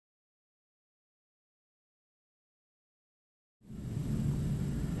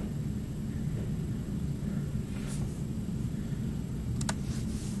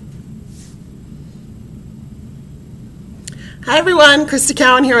Hi everyone, Crista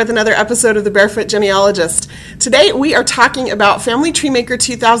Cowan here with another episode of The Barefoot Genealogist. Today we are talking about Family Tree Maker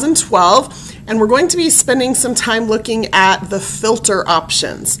 2012, and we're going to be spending some time looking at the filter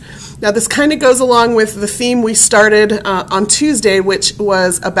options. Now this kind of goes along with the theme we started on Tuesday, which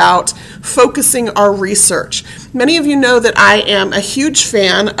was about focusing our research. Many of you know that I am a huge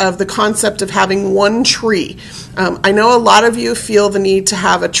fan of the concept of having one tree. I know a lot of you feel the need to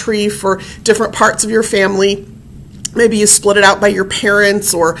have a tree for different parts of your family. Maybe you split it out by your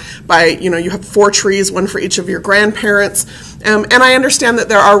parents, or by, you have 4 trees, one for each of your grandparents. And I understand that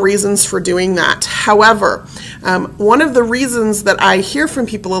there are reasons for doing that. However, one of the reasons that I hear from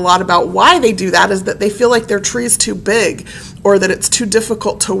people a lot about why they do that is that they feel like their tree is too big, or that it's too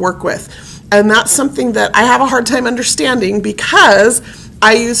difficult to work with. And that's something that I have a hard time understanding, because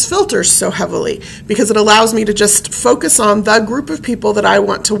I use filters so heavily, because it allows me to just focus on the group of people that I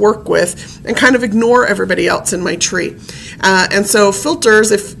want to work with and kind of ignore everybody else in my tree. And so filters,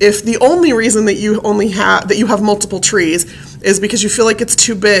 if the only reason that you have multiple trees is because you feel like it's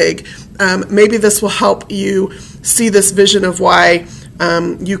too big, maybe this will help you see this vision of why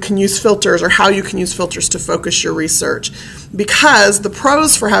you can use filters, or how you can use filters to focus your research. Because the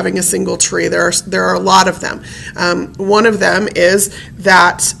pros for having a single tree, there are a lot of them. One of them is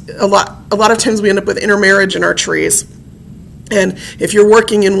that a lot of times we end up with intermarriage in our trees. And if you're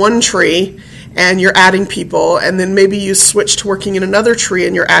working in one tree and you're adding people, and then maybe you switch to working in another tree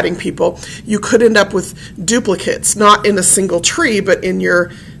and you're adding people, you could end up with duplicates, not in a single tree, but in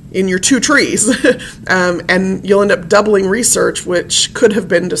your 2 trees. And you'll end up doubling research, which could have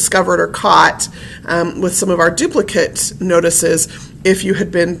been discovered or caught with some of our duplicate notices if you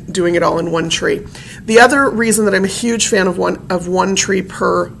had been doing it all in one tree. The other reason that I'm a huge fan of one tree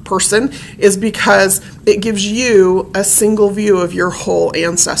per person is because it gives you a single view of your whole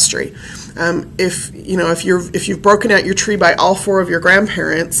ancestry. If you've broken out your tree by all 4 of your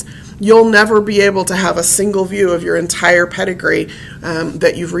grandparents, you'll never be able to have a single view of your entire pedigree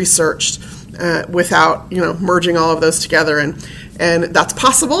that you've researched without merging all of those together. And that's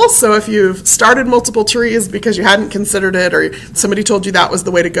possible. So if you've started multiple trees because you hadn't considered it, or somebody told you that was the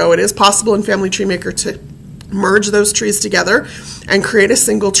way to go, it is possible in Family Tree Maker to merge those trees together and create a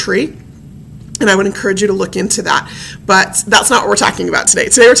single tree. And I would encourage you to look into that. But that's not what we're talking about today.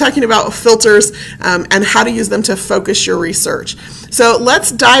 Today we're talking about filters and how to use them to focus your research. So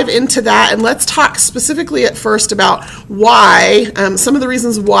let's dive into that, and let's talk specifically at first about why, some of the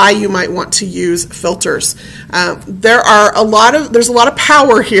reasons why you might want to use filters. There's a lot of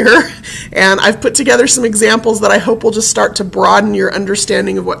power here, and I've put together some examples that I hope will just start to broaden your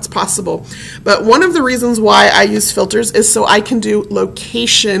understanding of what's possible. But one of the reasons why I use filters is so I can do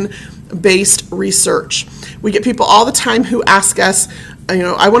location-based research. We get people all the time who ask us,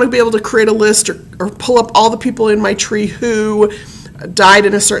 I want to be able to create a list or pull up all the people in my tree who died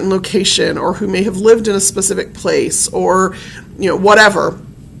in a certain location, or who may have lived in a specific place, or whatever.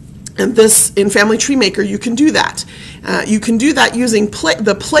 And in Family Tree Maker, you can do that. You can do that using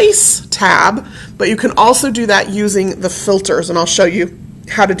the Place tab, but you can also do that using the filters, and I'll show you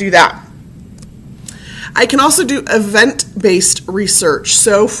how to do that. I can also do event-based research.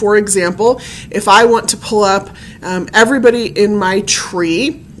 So, for example, if I want to pull up everybody in my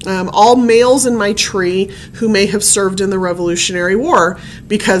tree, all males in my tree who may have served in the Revolutionary War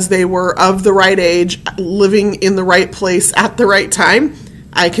because they were of the right age, living in the right place at the right time,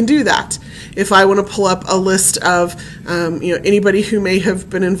 I can do that. If I want to pull up a list of anybody who may have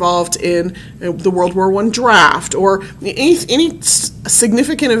been involved in the World War I draft, or any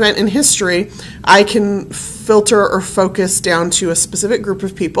significant event in history, I can filter or focus down to a specific group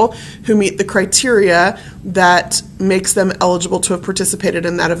of people who meet the criteria that makes them eligible to have participated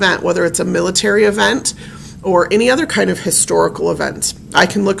in that event, whether it's a military event or any other kind of historical event. I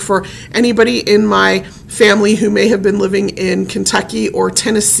can look for anybody in my family who may have been living in Kentucky or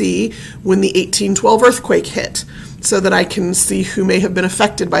Tennessee when the 1812 earthquake hit, so that I can see who may have been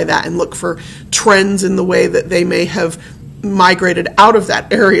affected by that and look for trends in the way that they may have migrated out of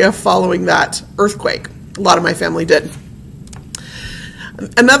that area following that earthquake. A lot of my family did.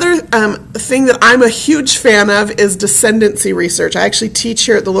 Another thing that I'm a huge fan of is descendancy research. I actually teach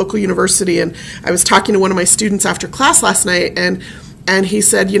here at the local university, and I was talking to one of my students after class last night, and he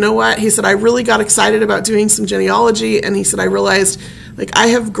said, you know what? He said, I really got excited about doing some genealogy, and he said, I realized, I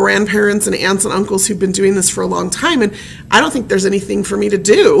have grandparents and aunts and uncles who've been doing this for a long time, and I don't think there's anything for me to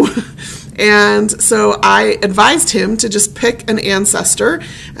do. And so I advised him to just pick an ancestor,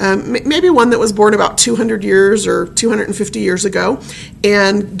 maybe one that was born about 200 years or 250 years ago,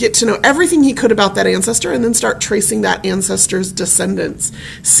 and get to know everything he could about that ancestor, and then start tracing that ancestor's descendants.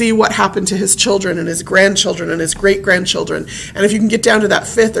 See what happened to his children and his grandchildren and his great-grandchildren. And if you can get down to that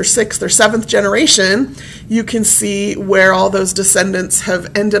 5th or 6th or 7th generation, you can see where all those descendants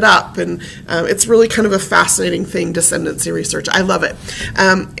have ended up. And it's really kind of a fascinating thing, descendancy research. I love it.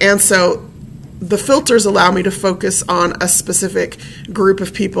 And so the filters allow me to focus on a specific group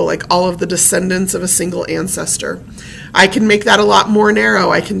of people, like all of the descendants of a single ancestor. I can make that a lot more narrow.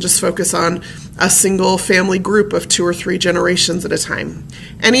 I can just focus on a single family group of 2 or 3 generations at a time.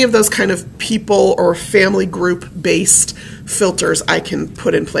 Any of those kind of people or family group based filters I can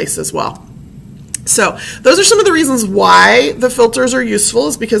put in place as well. So those are some of the reasons why the filters are useful,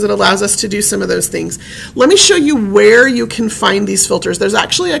 is because it allows us to do some of those things. Let me show you where you can find these filters. There's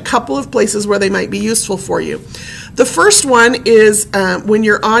actually a couple of places where they might be useful for you. The first one is when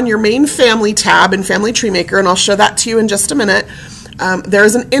you're on your main family tab in Family Tree Maker, and I'll show that to you in just a minute.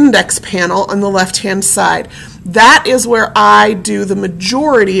 There's an index panel on the left-hand side. That is where I do the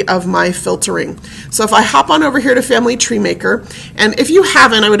majority of my filtering. So if I hop on over here to Family Tree Maker, and if you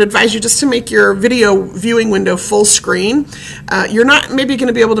haven't, I would advise you just to make your video viewing window full screen. You're not maybe going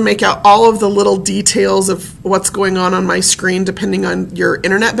to be able to make out all of the little details of what's going on my screen, depending on your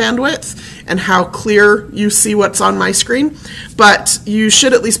internet bandwidth and how clear you see what's on my screen, but you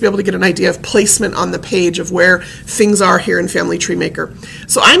should at least be able to get an idea of placement on the page of where things are here in Family Tree Maker.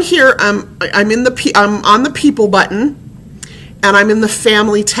 So I'm here, I'm on the People button, and I'm in the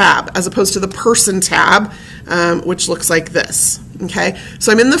Family tab as opposed to the Person tab, which looks like this. Okay, so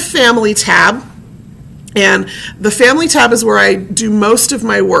I'm in the Family tab, and the Family tab is where I do most of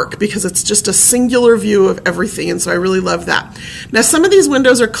my work because it's just a singular view of everything, and so I really love that. Now some of these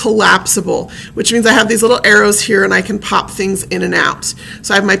windows are collapsible, which means I have these little arrows here and I can pop things in and out.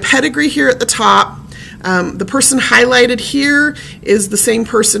 So I have my pedigree here at the top. The person highlighted here is the same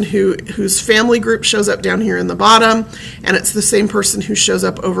person whose family group shows up down here in the bottom, and it's the same person who shows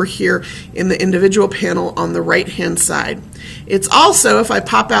up over here in the individual panel on the right-hand side. It's also, if I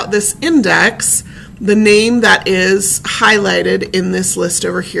pop out this index, the name that is highlighted in this list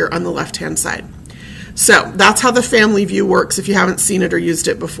over here on the left-hand side. So that's how the family view works if you haven't seen it or used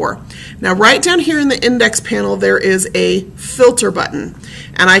it before. Now right down here in the index panel there is a filter button,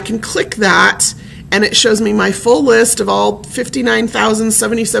 and I can click that and it shows me my full list of all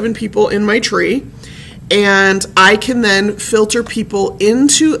 59,077 people in my tree, and I can then filter people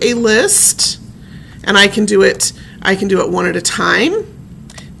into a list, and I can do it one at a time.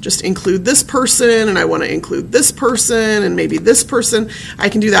 Just include this person, and I want to include this person and maybe this person. I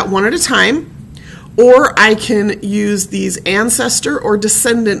can do that one at a time. Or I can use these ancestor or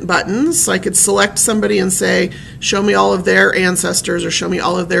descendant buttons. So I could select somebody and say, show me all of their ancestors or show me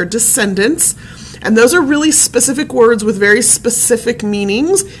all of their descendants. And those are really specific words with very specific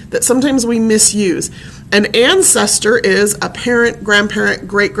meanings that sometimes we misuse. An ancestor is a parent, grandparent,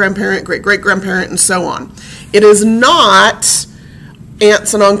 great-grandparent, great-great-grandparent, and so on. It is not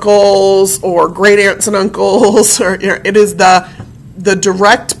aunts and uncles or great-aunts and uncles. Or, it is the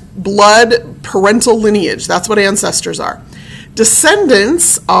direct blood parental lineage. That's what ancestors are.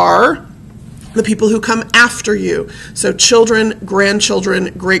 Descendants are the people who come after you. So children,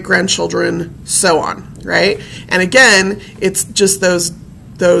 grandchildren, great-grandchildren, so on, right? And again, it's just those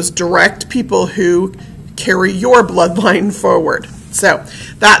direct people who carry your bloodline forward. So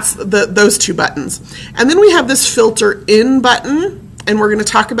that's those two buttons. And then we have this filter in button, and we're going to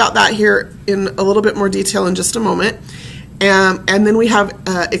talk about that here in a little bit more detail in just a moment. And then we have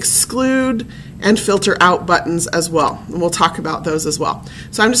exclude and filter out buttons as well, and we'll talk about those as well.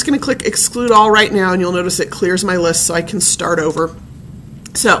 So I'm just going to click exclude all right now, and you'll notice it clears my list so I can start over.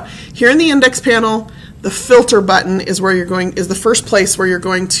 So here in the index panel, the filter button is the first place where you're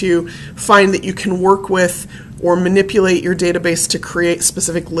going to find that you can work with or manipulate your database to create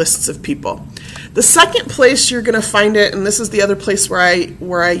specific lists of people. The second place you're going to find it, and this is the other place where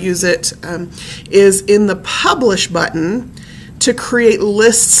I use it, is in the Publish button to create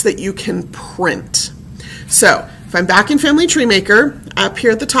lists that you can print. So if I'm back in Family Tree Maker, up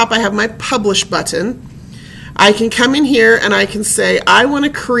here at the top I have my Publish button. I can come in here and I can say I want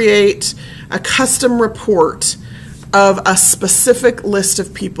to create a custom report of a specific list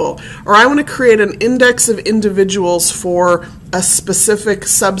of people, or I want to create an index of individuals for a specific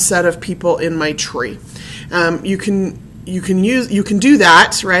subset of people in my tree. You can do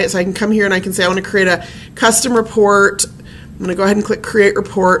that, right? So I can come here and I can say I want to create a custom report. I'm going to go ahead and click Create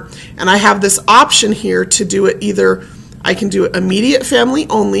Report, and I have this option here to do it either I can do it immediate family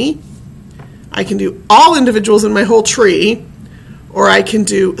only, I can do all individuals in my whole tree, or I can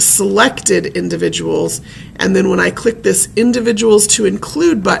do selected individuals. And then when I click this individuals to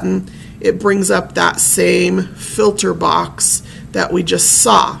include button, it brings up that same filter box that we just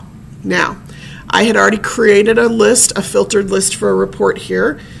saw. Now, I had already created a list, a filtered list for a report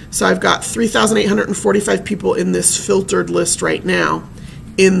here. So I've got 3,845 people in this filtered list right now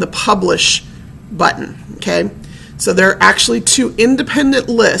in the publish button, okay? So there are actually two independent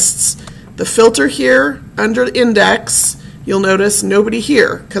lists. The filter here under index, you'll notice nobody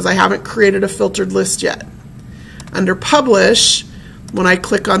here because I haven't created a filtered list yet. Under publish, when I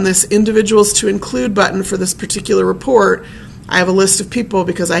click on this individuals to include button for this particular report, I have a list of people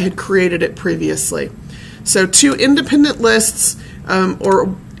because I had created it previously. So two independent lists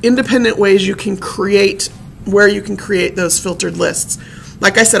or independent ways you can create, where you can create those filtered lists.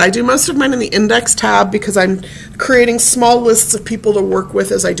 Like I said, I do most of mine in the index tab because I'm creating small lists of people to work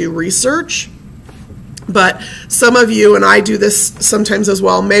with as I do research. But some of you, and I do this sometimes as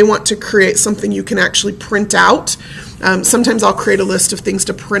well, may want to create something you can actually print out. Sometimes I'll create a list of things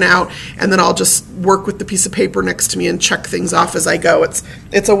to print out, and then I'll just work with the piece of paper next to me and check things off as I go.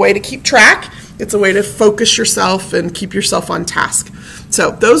 It's a way to keep track. It's a way to focus yourself and keep yourself on task.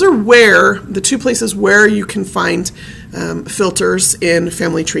 So those are where, the two places where you can find filters in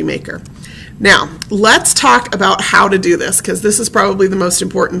Family Tree Maker. Now, let's talk about how to do this, because this is probably the most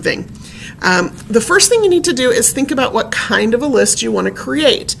important thing. The first thing you need to do is think about what kind of a list you want to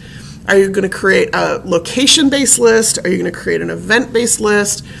create. Are you going to create a location-based list? Are you going to create an event-based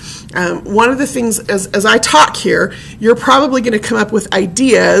list? One of the things, as I talk here, you're probably going to come up with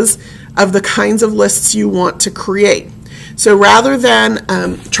ideas of the kinds of lists you want to create. So rather than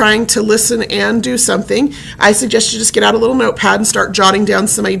trying to listen and do something, I suggest you just get out a little notepad and start jotting down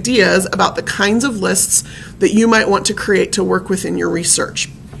some ideas about the kinds of lists that you might want to create to work with in your research.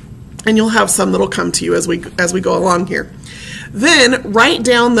 And you'll have some that'll come to you as we go along here. Then write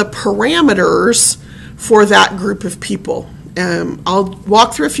down the parameters for that group of people. I'll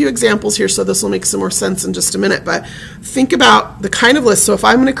walk through a few examples here, so this will make some more sense in just a minute, but think about the kind of list. So if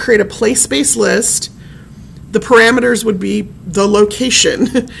I'm going to create a place-based list, the parameters would be the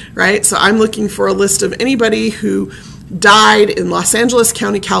location, right? So I'm looking for a list of anybody who died in Los Angeles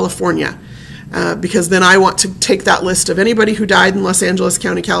County, California, because then I want to take that list of anybody who died in Los Angeles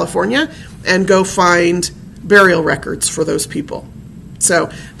County, California, and go find burial records for those people. So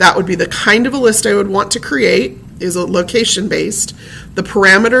that would be the kind of a list I would want to create, is a location-based. The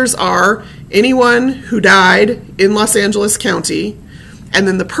parameters are anyone who died in Los Angeles County, and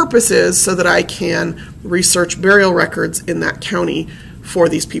then the purpose is so that I can research burial records in that county for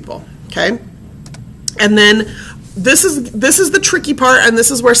these people, okay? And then this is the tricky part, and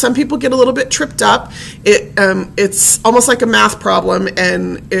this is where some people get a little bit tripped up. It's almost like a math problem,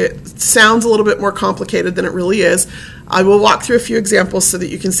 and it sounds a little bit more complicated than it really is. I will walk through a few examples so that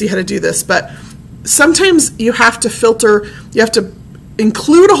you can see how to do this, but sometimes you have to filter, you have to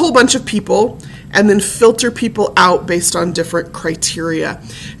include a whole bunch of people and then filter people out based on different criteria.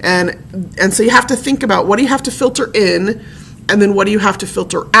 And so you have to think about, what do you have to filter in, and then what do you have to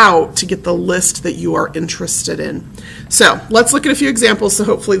filter out to get the list that you are interested in. So let's look at a few examples, so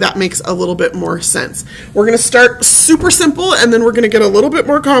hopefully that makes a little bit more sense. We're going to start super simple, and then we're going to get a little bit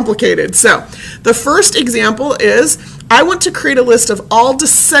more complicated. So the first example is, I want to create a list of all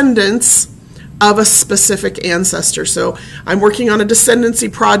descendants of a specific ancestor. So I'm working on a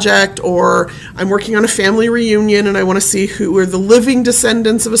descendancy project, or I'm working on a family reunion, and I want to see who are the living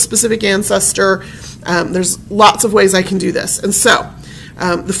descendants of a specific ancestor. There's lots of ways I can do this. And so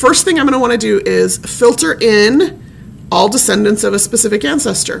the first thing I'm going to want to do is filter in all descendants of a specific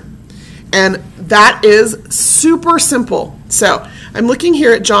ancestor. And that is super simple. So I'm looking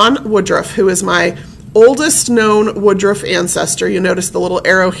here at John Woodruff, who is my oldest known Woodruff ancestor. You notice the little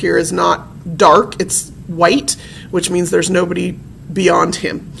arrow here is not dark, it's white, which means there's nobody beyond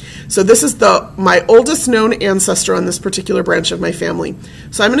him. So this is my oldest known ancestor on this particular branch of my family.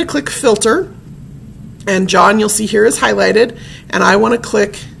 So I'm going to click filter, and John, you'll see here, is highlighted, and I want to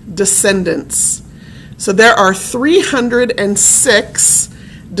click descendants. So there are 306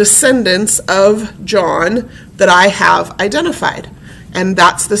 descendants of John that I have identified, and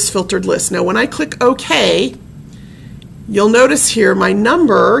that's this filtered list. Now when I click OK, you'll notice here my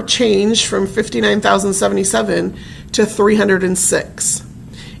number changed from 59,077 to 306.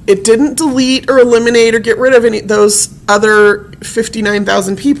 It didn't delete or eliminate or get rid of any of those other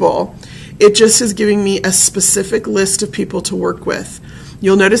 59,000 people. It just is giving me a specific list of people to work with.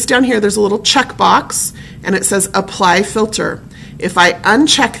 You'll notice down here there's a little checkbox, and it says Apply Filter. If I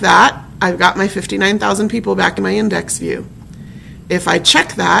uncheck that, I've got my 59,000 people back in my index view. If I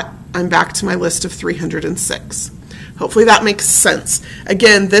check that, I'm back to my list of 306. Hopefully that makes sense.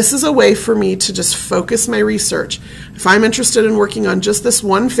 Again, this is a way for me to just focus my research. If I'm interested in working on just this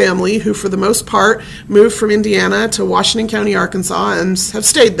one family who for the most part moved from Indiana to Washington County, Arkansas and have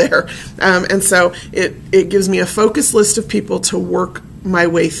stayed there. And so it gives me a focused list of people to work my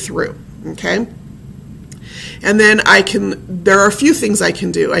way through, okay? And then there are a few things I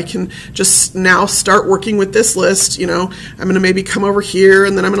can do. I can just now start working with this list. You know, I'm going to maybe come over here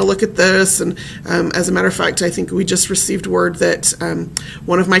and then I'm going to look at this. And as a matter of fact, I think we just received word that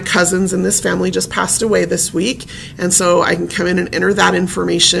one of my cousins in this family just passed away this week. And so I can come in and enter that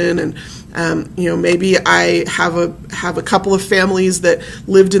information. And, you know, maybe I have a couple of families that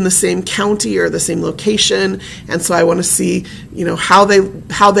lived in the same county or the same location. And so I want to see, you know, how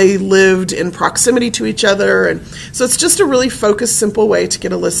they lived in proximity to each other. And so it's just a really focused, simple way to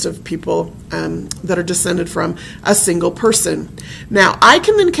get a list of people that are descended from a single person. Now, I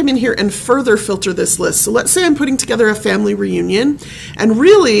can then come in here and further filter this list. So let's say I'm putting together a family reunion, and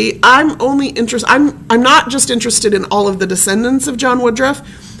really I'm not just interested in all of the descendants of John Woodruff.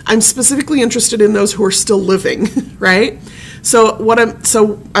 I'm specifically interested in those who are still living, right? So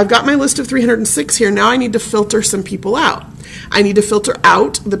I've got my list of 306 here. Now I need to filter some people out. I need to filter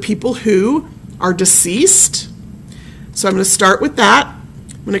out the people who are deceased. So I'm going to start with that.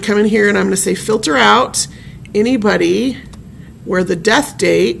 I'm going to come in here and I'm going to say filter out anybody where the death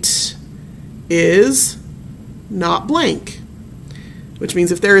date is not blank, which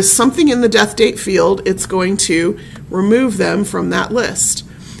means if there is something in the death date field, it's going to remove them from that list.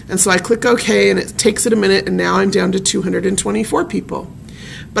 And so I click OK, and it takes it a minute, and now I'm down to 224 people.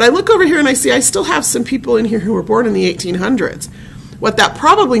 But I look over here and I see I still have some people in here who were born in the 1800s. What that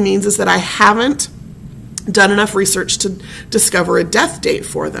probably means is that I haven't done enough research to discover a death date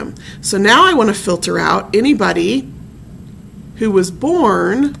for them. So now I want to filter out anybody who was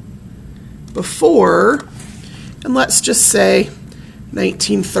born before, and let's just say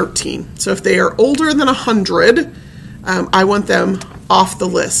 1913. So if they are older than 100, I want them off the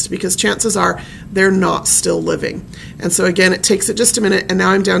list because chances are they're not still living. And so again, it takes it just a minute, and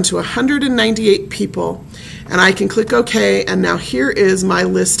now I'm down to 198 people, and I can click OK, and now here is my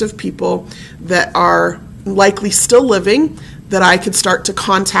list of people that are likely still living that I could start to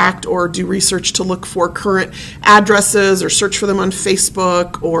contact or do research to look for current addresses or search for them on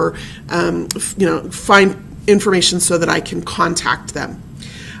Facebook or you know, find information so that I can contact them.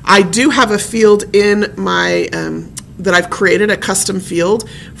 I do have a field in my that I've created, a custom field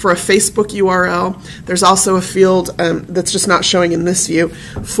for a Facebook URL. There's also a field that's just not showing in this view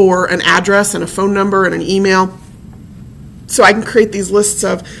for an address and a phone number and an email. So I can create these lists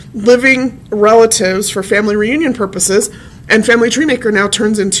of living relatives for family reunion purposes, and Family Tree Maker now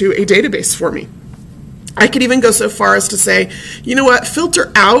turns into a database for me. I could even go so far as to say, you know what,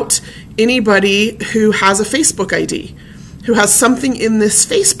 filter out anybody who has a Facebook ID, who has something in this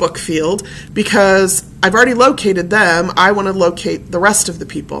Facebook field, because I've already located them. I want to locate the rest of the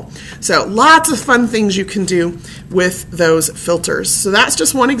people. So lots of fun things you can do with those filters. So that's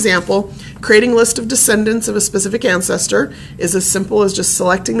just one example. Creating a list of descendants of a specific ancestor is as simple as just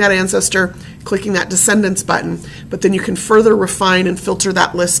selecting that ancestor, clicking that descendants button, but then you can further refine and filter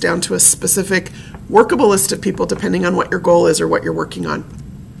that list down to a specific workable list of people depending on what your goal is or what you're working on.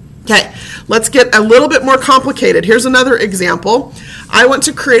 Okay, let's get a little bit more complicated. Here's another example. I want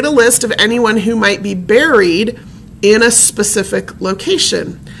to create a list of anyone who might be buried in a specific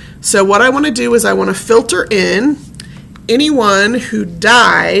location. So what I want to do is I want to filter in anyone who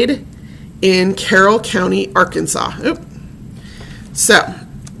died in Carroll County, Arkansas. So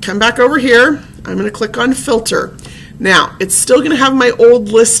come back over here. I'm going to click on filter. Now, it's still going to have my old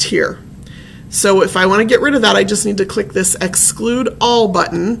list here. So if I want to get rid of that, I just need to click this exclude all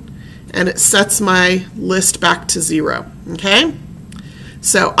button, and it sets my list back to 0. Okay?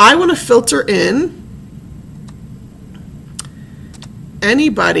 So I want to filter in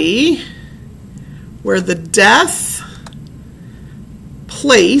anybody where the death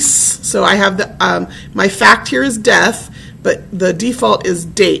place, so I have the my fact here is death, but the default is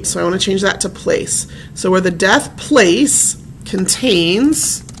date, so I want to change that to place. So where the death place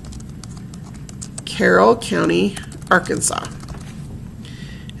contains Carroll County, Arkansas.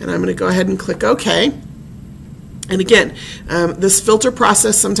 And I'm going to go ahead and click OK. And again, this filter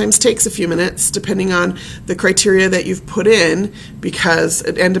process sometimes takes a few minutes depending on the criteria that you've put in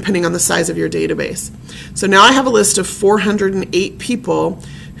and depending on the size of your database. So now I have a list of 408 people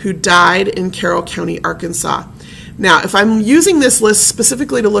who died in Carroll County, Arkansas. Now, if I'm using this list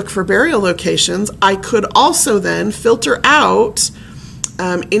specifically to look for burial locations, I could also then filter out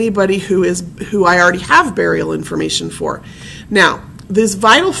anybody who I already have burial information for. Now, this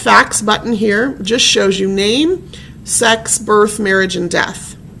vital facts button here just shows you name, sex, birth, marriage, and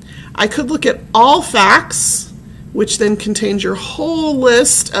death. I could look at all facts, which then contains your whole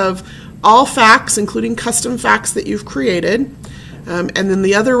list of all facts, including custom facts that you've created. And then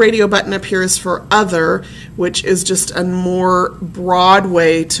the other radio button up here is for other, which is just a more broad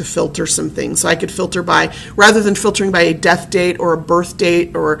way to filter some things. So I could filter by, rather than filtering by a death date or a birth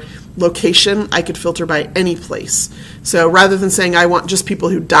date or location, I could filter by any place. So rather than saying I want just people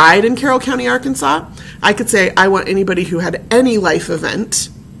who died in Carroll County, Arkansas, I could say I want anybody who had any life event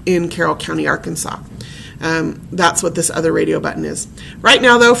in Carroll County, Arkansas. That's what this other radio button is. Right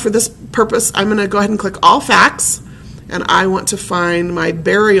now, though, for this purpose, I'm going to go ahead and click all facts, and I want to find my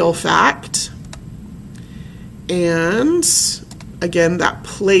burial fact. And again, that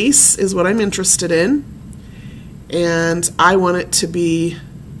place is what I'm interested in, and I want it to be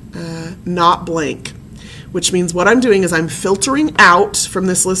not blank, which means what I'm doing is I'm filtering out from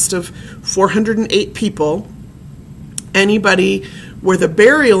this list of 408 people anybody where the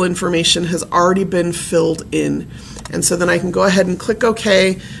burial information has already been filled in. And so then I can go ahead and click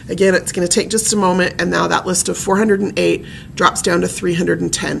OK. Again, it's going to take just a moment, and now that list of 408 drops down to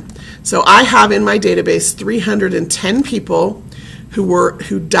 310. So I have in my database 310 people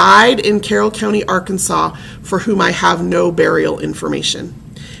who died in Carroll County, Arkansas, for whom I have no burial information.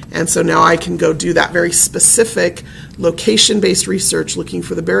 And so now I can go do that very specific location-based research looking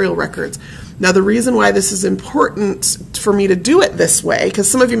for the burial records. Now, the reason why this is important for me to do it this way,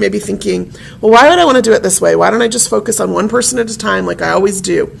 because some of you may be thinking, well, why would I want to do it this way? Why don't I just focus on one person at a time like I always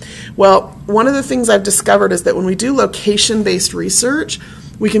do? Well, one of the things I've discovered is that when we do location-based research,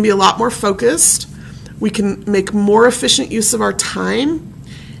 we can be a lot more focused, we can make more efficient use of our time,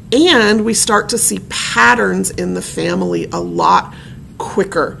 and we start to see patterns in the family a lot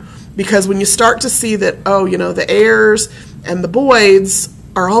quicker. Because when you start to see that, oh, you know, the Ayers and the Boyds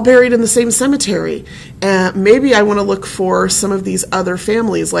are all buried in the same cemetery, and maybe I want to look for some of these other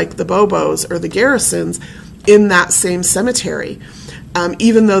families like the Bobos or the Garrisons in that same cemetery,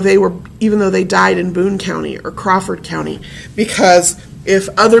 even though they died in Boone County or Crawford County, because if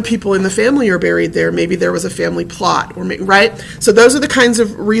other people in the family are buried there, maybe there was a family plot, or right? So those are the kinds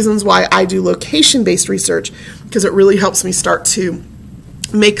of reasons why I do location-based research, because it really helps me start to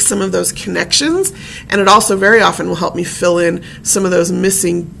make some of those connections, and it also very often will help me fill in some of those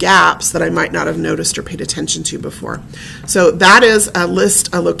missing gaps that I might not have noticed or paid attention to before. So that is a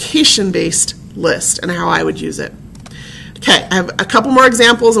list, a location-based list, and how I would use it. Okay, I have a couple more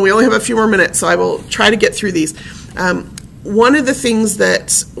examples, and we only have a few more minutes, so I will try to get through these. One of the things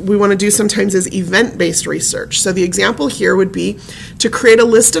that we want to do sometimes is event-based research. So the example here would be to create a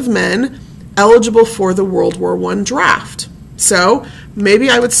list of men eligible for the World War I draft. So maybe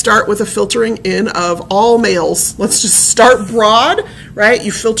I would start with a filtering in of all males. Let's just start broad, right?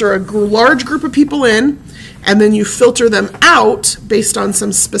 You filter a large group of people in, and then you filter them out based on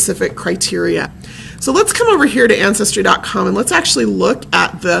some specific criteria. So let's come over here to Ancestry.com, and let's actually look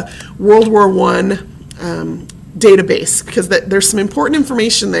at the World War I database, because there's some important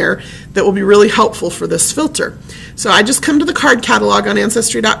information there that will be really helpful for this filter. So I just come to the card catalog on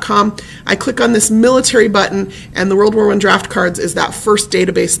Ancestry.com, I click on this military button, and the World War I draft cards is that first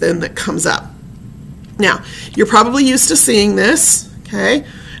database then that comes up. Now, you're probably used to seeing this, okay?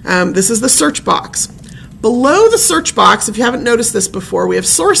 This is the search box. Below the search box, if you haven't noticed this before, we have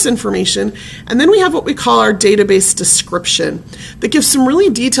source information, and then we have what we call our database description that gives some really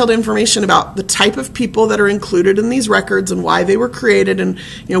detailed information about the type of people that are included in these records and why they were created, and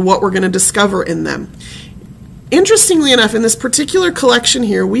what we're going to discover in them. Interestingly enough, in this particular collection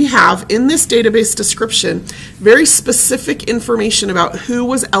here, we have in this database description very specific information about who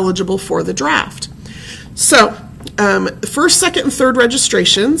was eligible for the draft. So, first, second, and third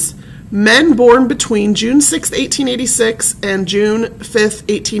registrations, men born between June 6, 1886 and June 5,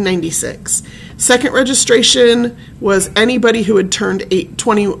 1896. Second registration was anybody who had turned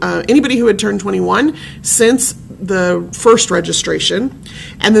 21 since the first registration.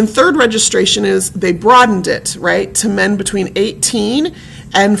 And then third registration is they broadened it, right, to men between 18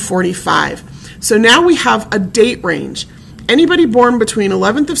 and 45. So now we have a date range. Anybody born between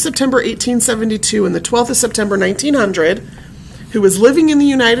 11th of September 1872 and the 12th of September 1900 who was living in the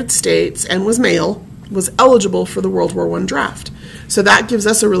United States and was male was eligible for the World War I draft. So that gives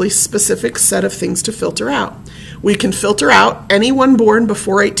us a really specific set of things to filter out. We can filter out anyone born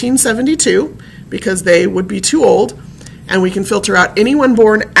before 1872 because they would be too old, and we can filter out anyone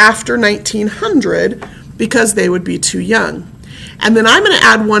born after 1900 because they would be too young. And then I'm going to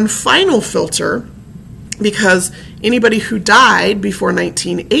add one final filter, because anybody who died before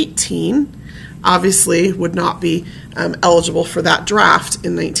 1918 obviously would not be eligible for that draft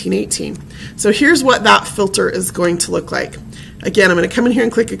in 1918. So here's what that filter is going to look like. Again, I'm going to come in here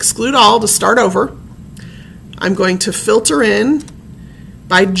and click Exclude All to start over. I'm going to filter in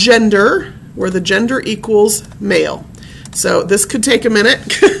by gender, where the gender equals male. So this could take a minute.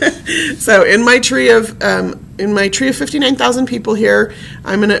 So in my tree of 59,000 people here,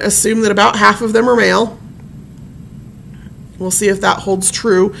 I'm going to assume that about half of them are male. We'll see if that holds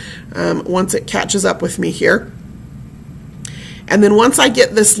true once it catches up with me here. And then once I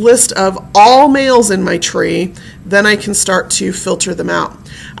get this list of all males in my tree, then I can start to filter them out.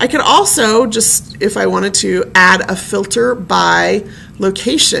 I could also just, if I wanted to, add a filter by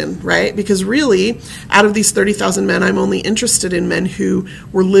location, right? Because really, out of these 30,000 men, I'm only interested in men who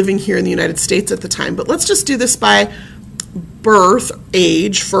were living here in the United States at the time. But let's just do this by birth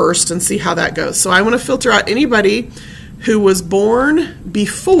age first and see how that goes. So I want to filter out anybody who was born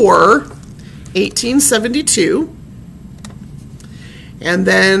before 1872. And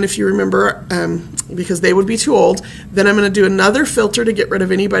then if you remember, because they would be too old, then I'm going to do another filter to get rid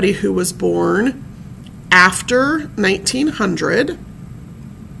of anybody who was born after 1900.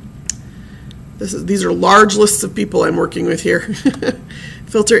 These are large lists of people I'm working with here.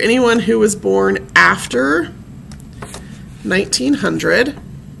 Filter anyone who was born after 1900.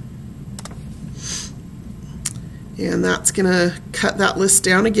 And that's going to cut that list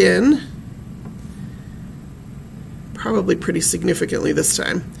down again. Probably pretty significantly this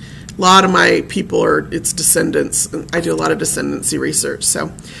time. A lot of my people it's descendants. I do a lot of descendancy research.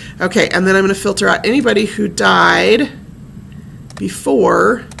 So, okay, and then I'm going to filter out anybody who died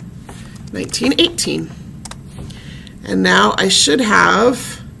before 1918. And now I should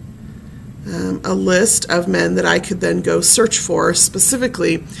have a list of men that I could then go search for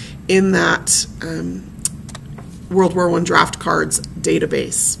specifically in that World War I draft cards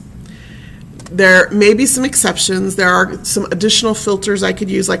database. There may be some exceptions. There are some additional filters I could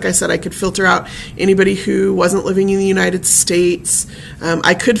use. Like I said, I could filter out anybody who wasn't living in the United States.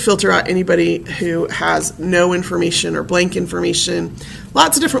 I could filter out anybody who has no information or blank information.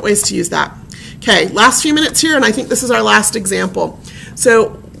 Lots of different ways to use that. Okay, last few minutes here, and I think this is our last example. So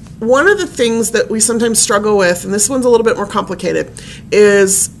one of the things that we sometimes struggle with, and this one's a little bit more complicated,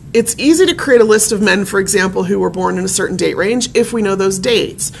 is it's easy to create a list of men, for example, who were born in a certain date range if we know those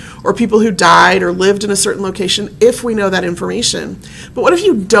dates, or people who died or lived in a certain location if we know that information. But what if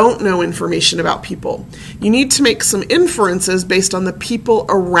you don't know information about people? You need to make some inferences based on the people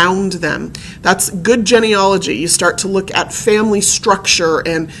around them. That's good genealogy. You start to look at family structure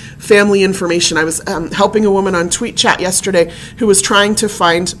and family information. I was helping a woman on Tweet Chat yesterday who was trying to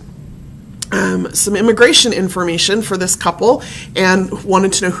find some immigration information for this couple and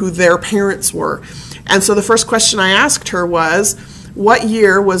wanted to know who their parents were. And so the first question I asked her was, what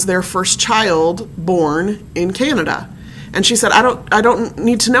year was their first child born in Canada? And she said, I don't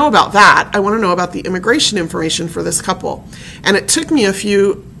need to know about that. I want to know about the immigration information for this couple. And it took me a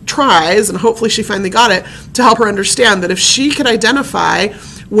few tries, and hopefully she finally got it, to help her understand that if she could identify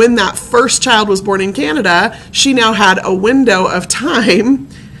when that first child was born in Canada, she now had a window of time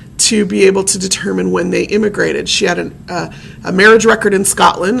to be able to determine when they immigrated. She had a marriage record in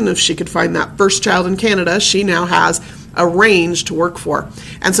Scotland, and if she could find that first child in Canada, she now has a range to work for.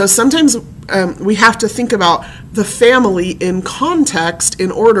 And so sometimes we have to think about the family in context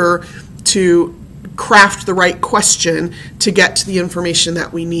in order to craft the right question to get to the information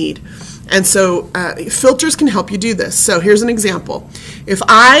that we need. And so filters can help you do this. So here's an example. If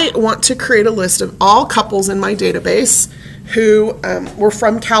I want to create a list of all couples in my database who were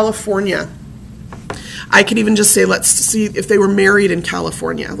from California, I could even just say, let's see if they were married in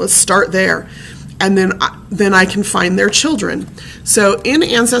California. Let's start there. And then I can find their children. So in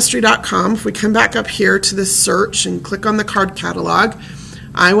Ancestry.com, if we come back up here to this search and click on the card catalog,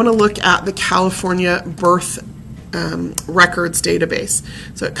 I want to look at the California birth records database.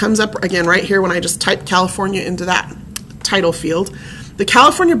 So it comes up again right here when I just type California into that title field. The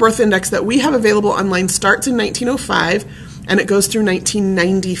California birth index that we have available online starts in 1905 and it goes through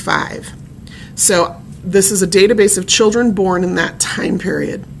 1995. So this is a database of children born in that time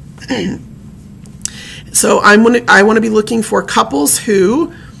period. So I want to be looking for couples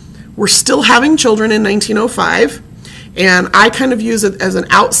who were still having children in 1905, and I kind of use it as an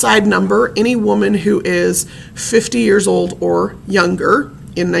outside number, any woman who is 50 years old or younger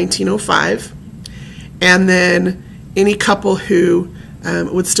in 1905, and then any couple who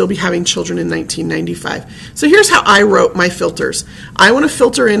would still be having children in 1995. So here's how I wrote my filters. I want to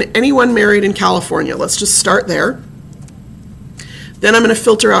filter in anyone married in California. Let's just start there. Then I'm going to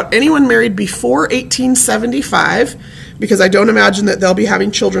filter out anyone married before 1875, because I don't imagine that they'll be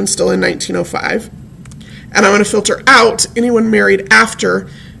having children still in 1905. And I'm going to filter out anyone married after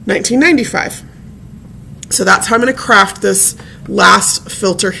 1995. So that's how I'm going to craft this last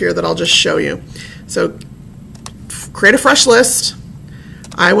filter here that I'll just show you. So create a fresh list.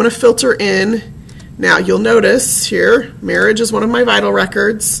 I want to filter in. Now you'll notice here, marriage is one of my vital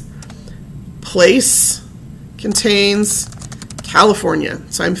records. Place contains California.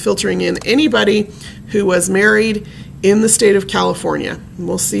 So I'm filtering in anybody who was married in the state of California. And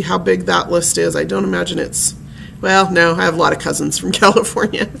we'll see how big that list is. I don't imagine it's, well, no, I have a lot of cousins from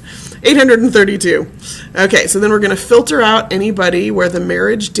California. 832. Okay, so then we're going to filter out anybody where the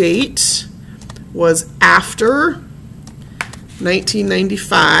marriage date was after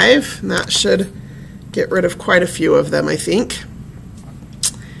 1995, and that should get rid of quite a few of them, I think.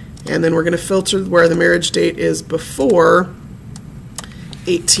 And then we're going to filter where the marriage date is before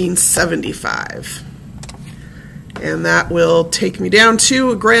 1875. And that will take me down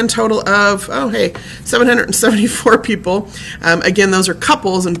to a grand total of, 774 people. Again, those are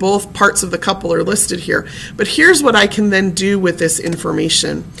couples, and both parts of the couple are listed here. But here's what I can then do with this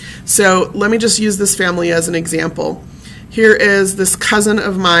information. So let me just use this family as an example. Here is this cousin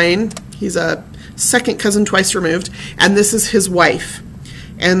of mine. He's a second cousin twice removed, and this is his wife.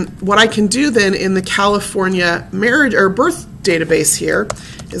 And what I can do then in the California marriage or birth database here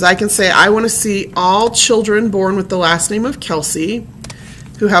is I can say I want to see all children born with the last name of Kelsey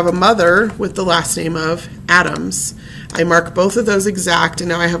who have a mother with the last name of Adams. I mark both of those exact, and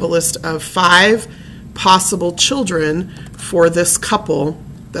now I have a list of 5 possible children for this couple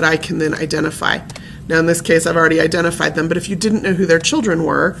that I can then identify. Now in this case I've already identified them, but if you didn't know who their children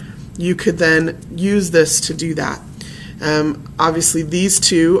were, you could then use this to do that. Obviously these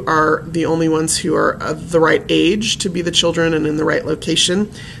two are the only ones who are of the right age to be the children and in the right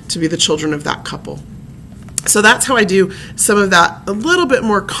location to be the children of that couple. So that's how I do some of that a little bit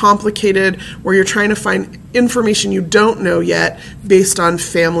more complicated, where you're trying to find information you don't know yet based on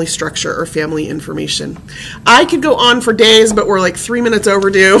family structure or family information. I could go on for days, but we're like 3 minutes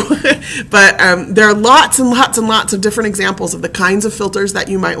overdue. But there are lots and lots and lots of different examples of the kinds of filters that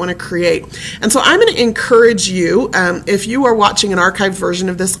you might want to create. And so I'm going to encourage you, if you are watching an archived version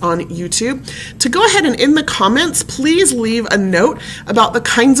of this on YouTube, to go ahead and in the comments, please leave a note about the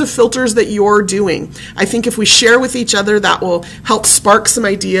kinds of filters that you're doing. I think if we share with each other, that will help spark some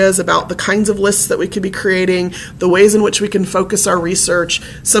ideas about the kinds of lists that we could be creating, the ways in which we can focus our research,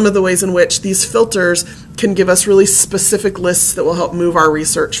 some of the ways in which these filters can give us really specific lists that will help move our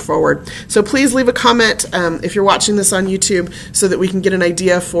research forward. So please leave a comment if you're watching this on YouTube so that we can get an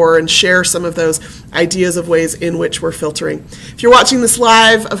idea for and share some of those ideas of ways in which we're filtering. If you're watching this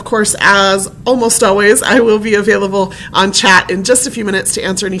live, of course, as almost always, I will be available on chat in just a few minutes to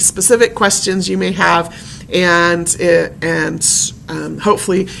answer any specific questions you may have, and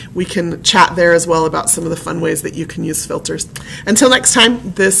hopefully we can chat there as well about some of the fun ways that you can use filters. Until next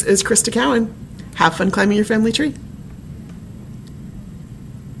time, this is Crista Cowan. Have fun climbing your family tree.